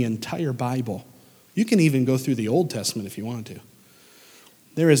through the entire Bible. You can even go through the Old Testament if you want to.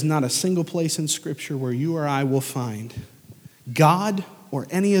 There is not a single place in Scripture where you or I will find God or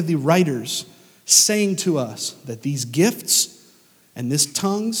any of the writers saying to us that these gifts and this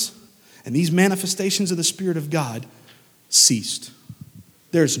tongues and these manifestations of the Spirit of God ceased.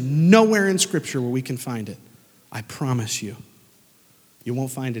 There's nowhere in Scripture where we can find it. I promise you. You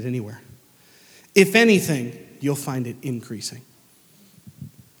won't find it anywhere. If anything, you'll find it increasing.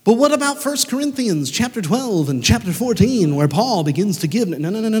 But what about 1 Corinthians chapter 12 and chapter 14 where Paul begins to give...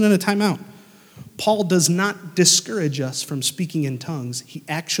 No, time out. Paul does not discourage us from speaking in tongues. He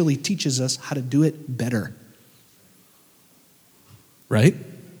actually teaches us how to do it better. Right?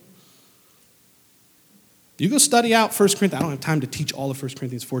 You go study out 1 Corinthians. I don't have time to teach all of 1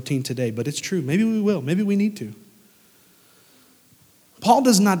 Corinthians 14 today, but it's true. Maybe we will. Maybe we need to. Paul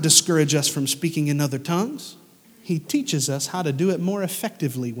does not discourage us from speaking in other tongues. He teaches us how to do it more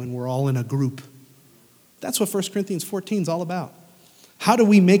effectively when we're all in a group. That's what 1 Corinthians 14 is all about. How do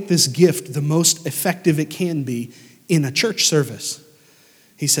we make this gift the most effective it can be in a church service?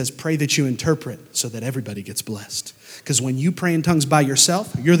 He says, pray that you interpret so that everybody gets blessed. Because when you pray in tongues by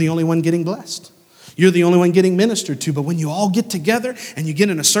yourself, you're the only one getting blessed. You're the only one getting ministered to. But when you all get together and you get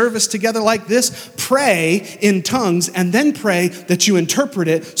in a service together like this, pray in tongues and then pray that you interpret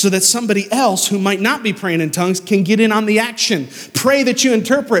it so that somebody else who might not be praying in tongues can get in on the action. Pray that you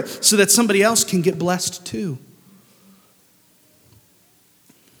interpret so that somebody else can get blessed too.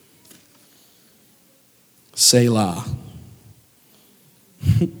 Selah.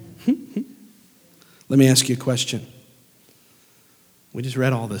 Let me ask you a question. We just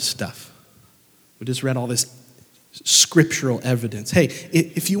read all this stuff. We just read all this scriptural evidence. Hey,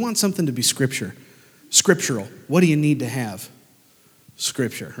 if you want something to be scriptural, what do you need to have?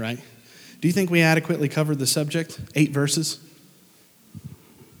 Scripture, right? Do you think we adequately covered the subject? 8 verses?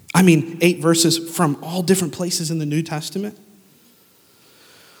 8 verses from all different places in the New Testament?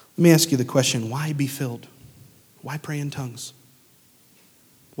 Let me ask you the question, why be filled? Why pray in tongues?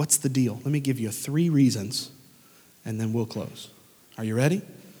 What's the deal? Let me give you 3 reasons, and then we'll close. Are you ready?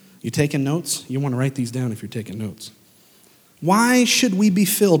 You taking notes? You want to write these down if you're taking notes. Why should we be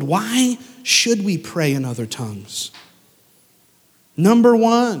filled? Why should we pray in other tongues? Number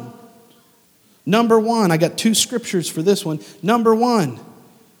one, I got 2 scriptures for this one. Number 1,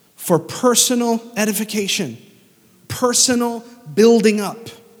 for personal edification, personal building up,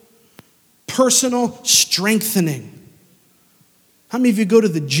 personal strengthening. How many of you go to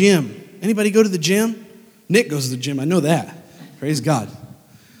the gym? Anybody go to the gym? Nick goes to the gym, I know that. Praise God.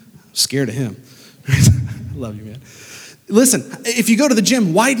 I'm scared of him. I love you, man. Listen, if you go to the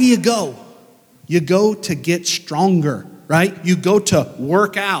gym, why do you go? You go to get stronger, right? You go to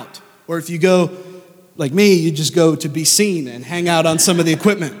work out. Or if you go, like me, you just go to be seen and hang out on some of the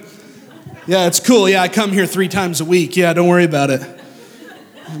equipment. Yeah, it's cool. Yeah, I come here 3 times a week. Yeah, don't worry about it.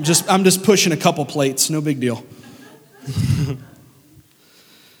 I'm just pushing a couple plates. No big deal.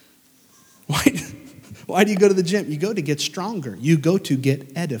 Why do you go to the gym? You go to get stronger. You go to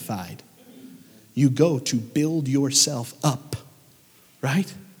get edified. You go to build yourself up,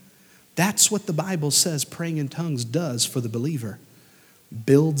 right? That's what the Bible says praying in tongues does for the believer.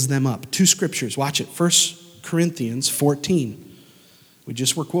 Builds them up. 2 scriptures. Watch it. 1 Corinthians 14. We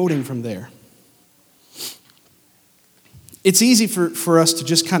just were quoting from there. It's easy for us to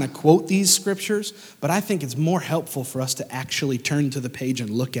just kind of quote these scriptures, but I think it's more helpful for us to actually turn to the page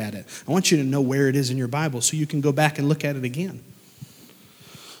and look at it. I want you to know where it is in your Bible so you can go back and look at it again.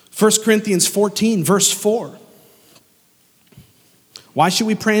 1 Corinthians 14, verse 4. Why should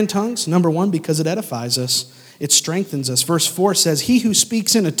we pray in tongues? Number 1, because it edifies us. It strengthens us. Verse 4 says, he who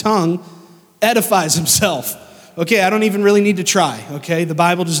speaks in a tongue edifies himself. Okay, I don't even really need to try, okay? The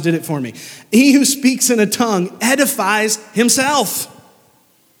Bible just did it for me. He who speaks in a tongue edifies himself.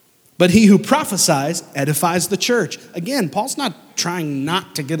 But he who prophesies edifies the church. Again, Paul's not trying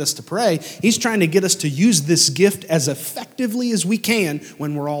not to get us to pray. He's trying to get us to use this gift as effectively as we can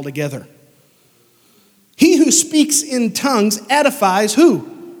when we're all together. He who speaks in tongues edifies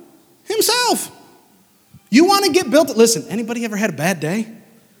who? Himself. You want to get built? Listen, anybody ever had a bad day?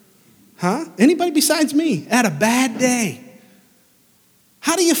 Huh? Anybody besides me had a bad day?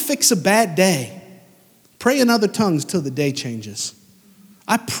 How do you fix a bad day? Pray in other tongues till the day changes.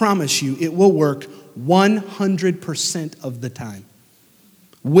 I promise you it will work 100% of the time,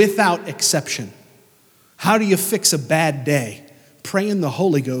 without exception. How do you fix a bad day? Pray in the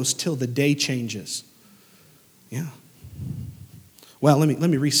Holy Ghost till the day changes. Yeah. Well, let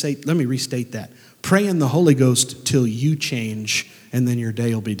me restate that. Pray in the Holy Ghost till you change, and then your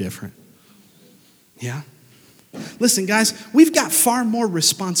day will be different. Yeah? Listen, guys, we've got far more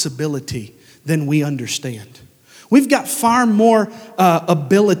responsibility than we understand. We've got far more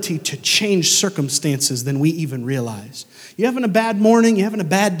ability to change circumstances than we even realize. You having a bad morning, you having a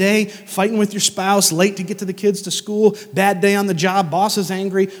bad day, fighting with your spouse, late to get to the kids to school, bad day on the job, boss is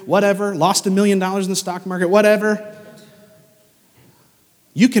angry, whatever, lost $1 million in the stock market, whatever.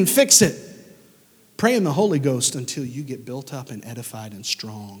 You can fix it. Pray in the Holy Ghost until you get built up and edified and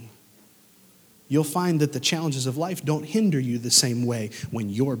strong. You'll find that the challenges of life don't hinder you the same way when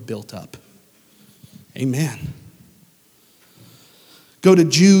you're built up. Amen. Go to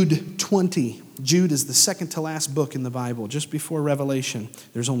Jude 20. Jude is the second to last book in the Bible, just before Revelation.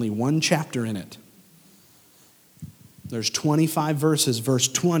 There's only one chapter in it. There's 25 verses. Verse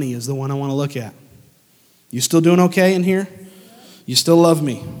 20 is the one I want to look at. You still doing okay in here? You still love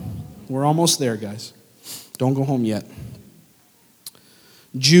me? We're almost there, guys. Don't go home yet.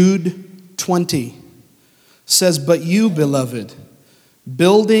 Jude 20 says, but you, beloved,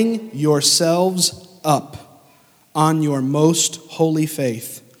 building yourselves up on your most holy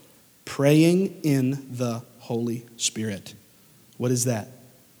faith, praying in the Holy Spirit. What is that?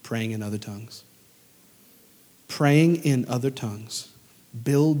 Praying in other tongues. Praying in other tongues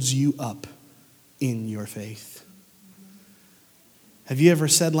builds you up in your faith. Have you ever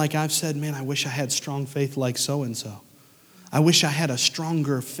said, like I've said, man, I wish I had strong faith like so-and-so. I wish I had a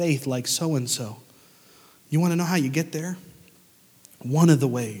stronger faith like so-and-so. You want to know how you get there? One of the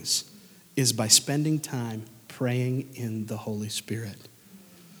ways is by spending time praying in the Holy Spirit.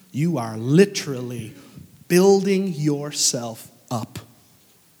 You are literally building yourself up.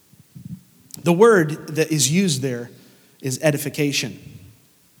 The word that is used there is edification.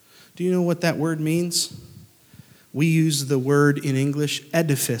 Do you know what that word means? We use the word in English,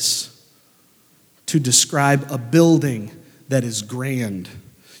 edifice, to describe a building that is grand.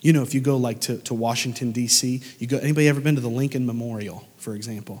 You know, if you go like to Washington, D.C., anybody ever been to the Lincoln Memorial, for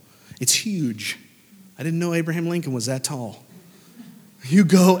example? It's huge. I didn't know Abraham Lincoln was that tall. You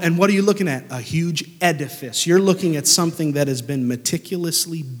go, and what are you looking at? A huge edifice. You're looking at something that has been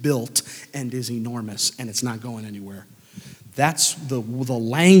meticulously built and is enormous, and it's not going anywhere. That's the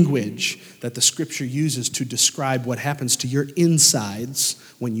language that the Scripture uses to describe what happens to your insides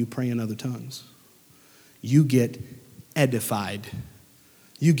when you pray in other tongues. You get edified.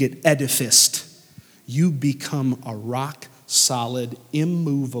 You get edificed. You become a rock-solid,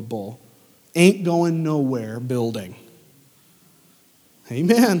 immovable, ain't going nowhere building.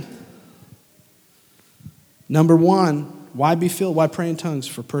 Amen. Number 1, why be filled? Why pray in tongues?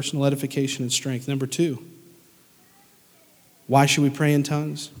 For personal edification and strength. Number 2, why should we pray in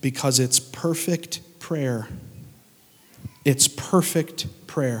tongues? Because it's perfect prayer. It's perfect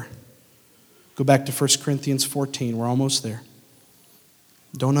prayer. Go back to 1 Corinthians 14. We're almost there.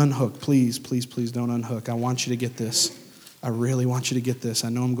 Don't unhook. Please, please, please don't unhook. I want you to get this. I really want you to get this. I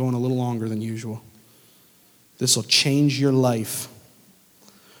know I'm going a little longer than usual. This will change your life.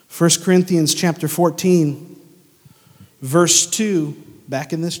 1 Corinthians chapter 14, verse 2,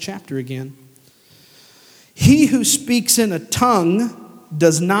 back in this chapter again. He who speaks in a tongue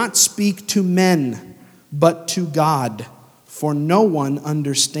does not speak to men, but to God, for no one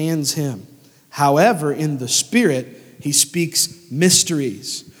understands him. However, in the Spirit, he speaks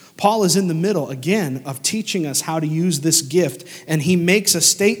mysteries. Paul is in the middle, again, of teaching us how to use this gift, and he makes a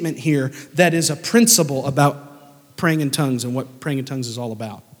statement here that is a principle about praying in tongues and what praying in tongues is all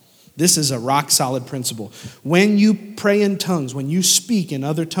about. This is a rock-solid principle. When you pray in tongues, when you speak in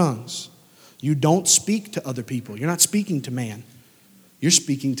other tongues, you don't speak to other people. You're not speaking to man. You're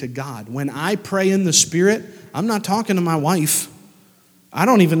speaking to God. When I pray in the Spirit, I'm not talking to my wife. I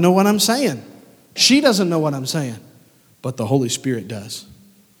don't even know what I'm saying. She doesn't know what I'm saying, but the Holy Spirit does.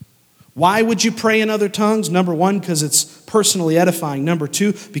 Why would you pray in other tongues? Number one, because it's personally edifying. Number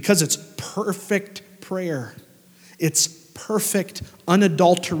two, because it's perfect prayer. It's perfect,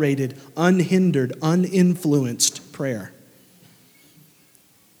 unadulterated, unhindered, uninfluenced prayer.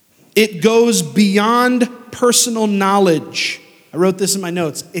 It goes beyond personal knowledge. I wrote this in my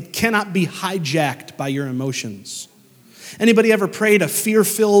notes. It cannot be hijacked by your emotions. Anybody ever prayed a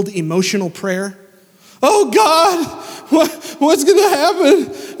fear-filled emotional prayer? Oh God, what's going to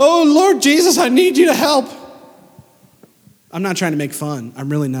happen? Oh Lord Jesus, I need you to help. I'm not trying to make fun. I'm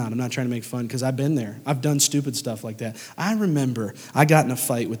really not. I'm not trying to make fun because I've been there. I've done stupid stuff like that. I remember I got in a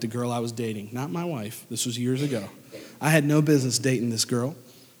fight with the girl I was dating. Not my wife. This was years ago. I had no business dating this girl.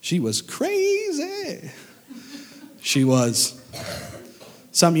 She was crazy. She was.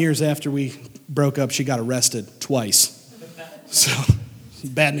 Some years after we broke up, she got arrested twice. So,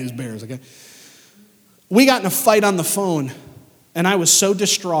 bad news bears, okay? We got in a fight on the phone, and I was so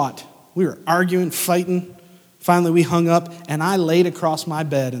distraught. We were arguing, fighting. Finally, we hung up, and I laid across my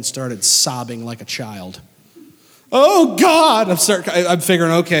bed and started sobbing like a child. Oh, God! I'm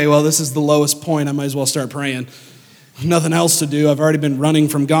figuring, okay, well, this is the lowest point. I might as well start praying. Nothing else to do. I've already been running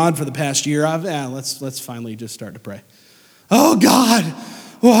from God for the past year. Let's finally just start to pray. Oh, God,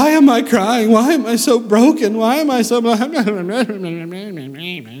 why am I crying? Why am I so broken? Why am I so... You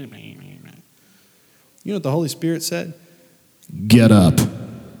know what the Holy Spirit said? Get up.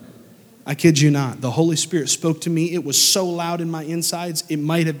 I kid you not. The Holy Spirit spoke to me. It was so loud in my insides, it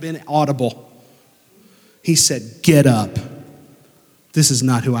might have been audible. He said, get up. This is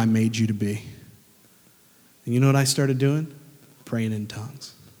not who I made you to be. And you know what I started doing? Praying in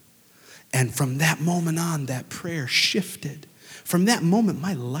tongues. And from that moment on, that prayer shifted. From that moment,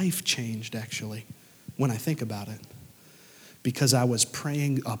 my life changed, actually, when I think about it. Because I was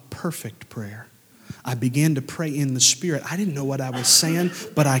praying a perfect prayer. I began to pray in the Spirit. I didn't know what I was saying,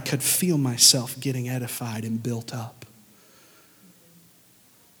 but I could feel myself getting edified and built up.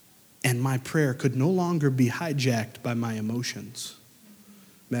 And my prayer could no longer be hijacked by my emotions.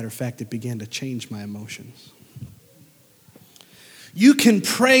 Matter of fact, it began to change my emotions. You can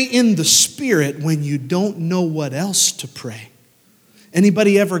pray in the Spirit when you don't know what else to pray.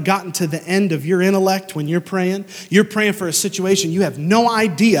 Anybody ever gotten to the end of your intellect when you're praying? You're praying for a situation. You have no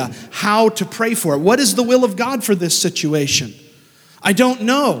idea how to pray for it. What is the will of God for this situation? I don't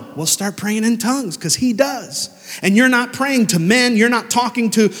know. Well, start praying in tongues because He does. And you're not praying to men. You're not talking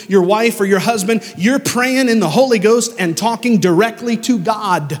to your wife or your husband. You're praying in the Holy Ghost and talking directly to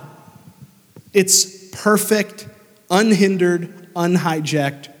God. It's perfect, unhindered,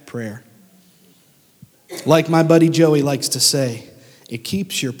 unhijacked prayer. Like my buddy Joey likes to say, it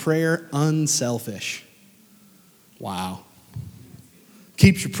keeps your prayer unselfish. Wow.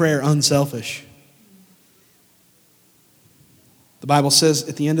 Keeps your prayer unselfish. The Bible says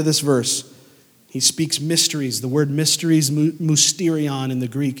at the end of this verse, He speaks mysteries. The word mysteries, mysterion in the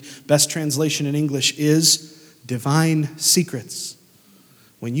Greek. Best translation in English is divine secrets.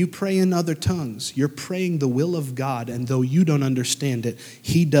 When you pray in other tongues, you're praying the will of God, and though you don't understand it,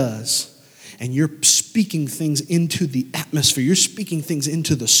 He does. And you're speaking things into the atmosphere. You're speaking things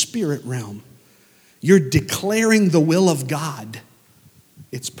into the spirit realm. You're declaring the will of God.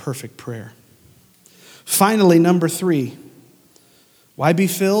 It's perfect prayer. Finally, number 3. Why be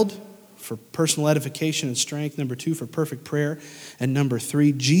filled? For personal edification and strength. Number 2, for perfect prayer. And number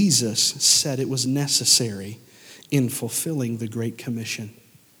 3, Jesus said it was necessary in fulfilling the Great Commission.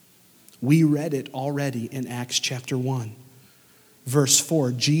 We read it already in Acts chapter 1. Verse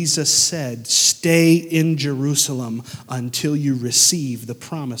 4, Jesus said, stay in Jerusalem until you receive the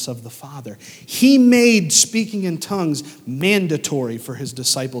promise of the Father. He made speaking in tongues mandatory for His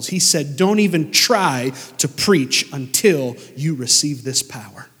disciples. He said, don't even try to preach until you receive this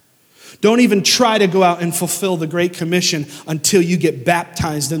power. Don't even try to go out and fulfill the Great Commission until you get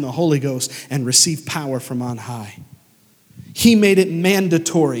baptized in the Holy Ghost and receive power from on high. He made it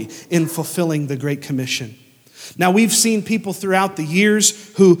mandatory in fulfilling the Great Commission. Now, we've seen people throughout the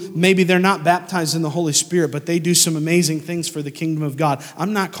years who maybe they're not baptized in the Holy Spirit, but they do some amazing things for the kingdom of God.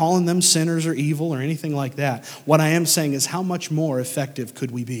 I'm not calling them sinners or evil or anything like that. What I am saying is, how much more effective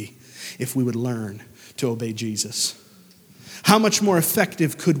could we be if we would learn to obey Jesus? How much more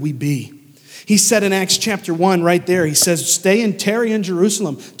effective could we be? He said in Acts chapter 1 right there, he says, stay and tarry in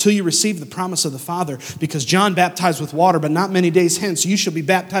Jerusalem till you receive the promise of the Father, because John baptized with water, but not many days hence you shall be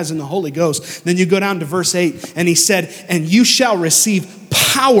baptized in the Holy Ghost. Then you go down to verse 8, and he said, and you shall receive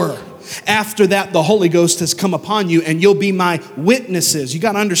power. After that, the Holy Ghost has come upon you, and you'll be my witnesses. You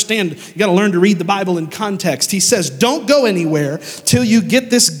got to understand, you got to learn to read the Bible in context. He says, don't go anywhere till you get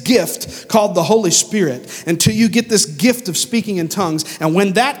this gift called the Holy Spirit, until you get this gift of speaking in tongues. And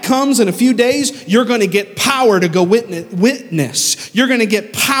when that comes in a few days, you're going to get power to go witness. You're going to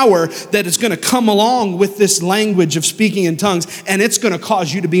get power that is going to come along with this language of speaking in tongues, and it's going to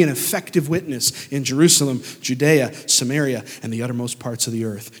cause you to be an effective witness in Jerusalem, Judea, Samaria, and the uttermost parts of the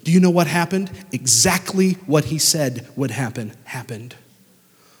earth. Do you know what happened? Exactly what he said would happen, happened.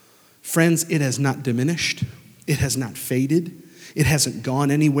 Friends, it has not diminished. It has not faded. It hasn't gone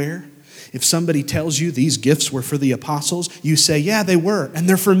anywhere. If somebody tells you these gifts were for the apostles, you say, yeah, they were, and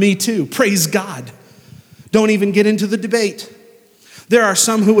they're for me too. Praise God. Don't even get into the debate. There are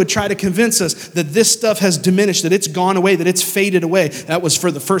some who would try to convince us that this stuff has diminished, that it's gone away, that it's faded away. That was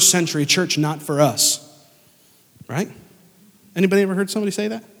for the first century church, not for us. Right? Anybody ever heard somebody say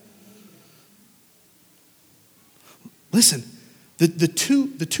that? Listen, the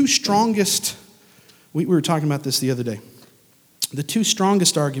two strongest, we were talking about this the other day. The two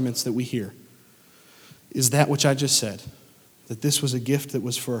strongest arguments that we hear is that which I just said, that this was a gift that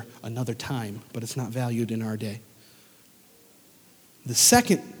was for another time, but it's not valued in our day. The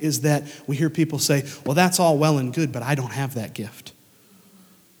second is that we hear people say, well, that's all well and good, but I don't have that gift.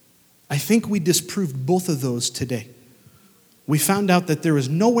 I think we disproved both of those today. We found out that there is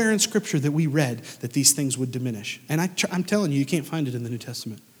nowhere in Scripture that we read that these things would diminish. And I'm telling you, you can't find it in the New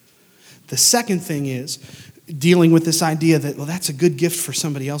Testament. The second thing is dealing with this idea that, well, that's a good gift for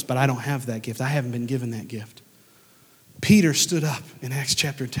somebody else, but I don't have that gift. I haven't been given that gift. Peter stood up in Acts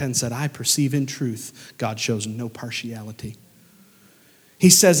chapter 10 and said, I perceive in truth God shows no partiality. He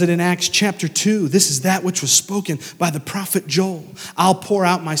says it in Acts chapter 2. This is that which was spoken by the prophet Joel. I'll pour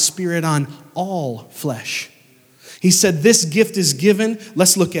out my spirit on all flesh. He said this gift is given.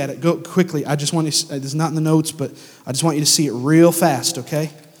 Let's look at it. Go quickly. I just want you, it's not in the notes, but I just want you to see it real fast, okay?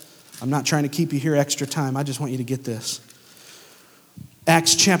 I'm not trying to keep you here extra time. I just want you to get this.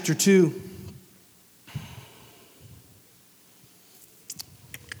 Acts chapter 2.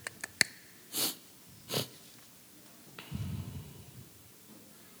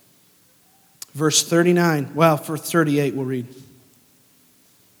 Verse 39. Well, for 38 we'll read.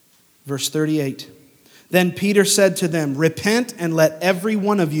 Verse 38. Then Peter said to them, repent and let every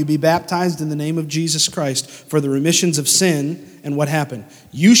one of you be baptized in the name of Jesus Christ for the remissions of sin. And what happened?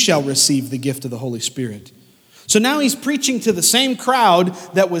 You shall receive the gift of the Holy Spirit. So now he's preaching to the same crowd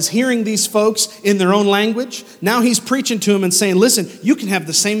that was hearing these folks in their own language. Now he's preaching to them and saying, listen, you can have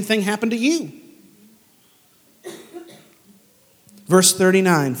the same thing happen to you. Verse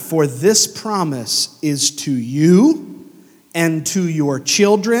 39, for this promise is to you and to your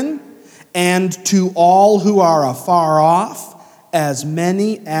children and to all who are afar off, as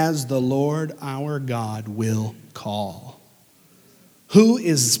many as the Lord our God will call. Who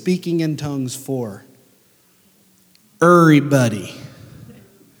is speaking in tongues for? Everybody.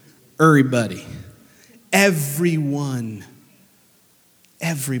 Everybody. Everyone.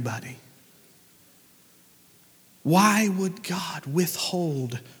 Everybody. Why would God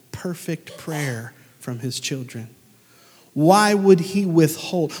withhold perfect prayer from his children? Why would he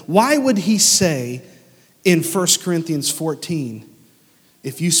withhold? Why would he say in 1 Corinthians 14,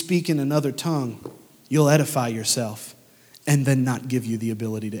 if you speak in another tongue, you'll edify yourself, and then not give you the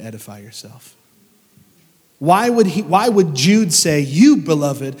ability to edify yourself? Why would Jude say, you,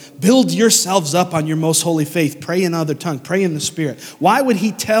 beloved, build yourselves up on your most holy faith, pray in other tongue, pray in the Spirit? Why would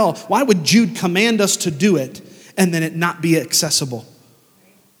Jude command us to do it and then it not be accessible?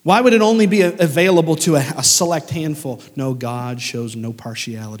 Why would it only be available to a select handful? No, God shows no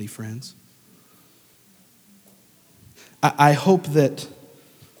partiality, friends. I hope that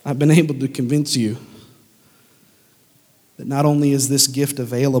I've been able to convince you that not only is this gift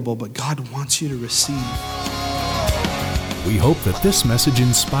available, but God wants you to receive. We hope that this message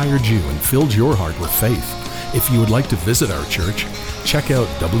inspired you and filled your heart with faith. If you would like to visit our church, check out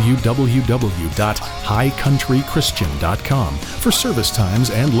www.highcountrychristian.com for service times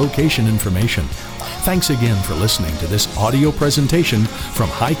and location information. Thanks again for listening to this audio presentation from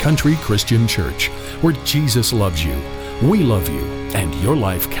High Country Christian Church, where Jesus loves you, we love you, and your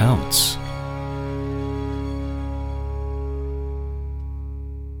life counts.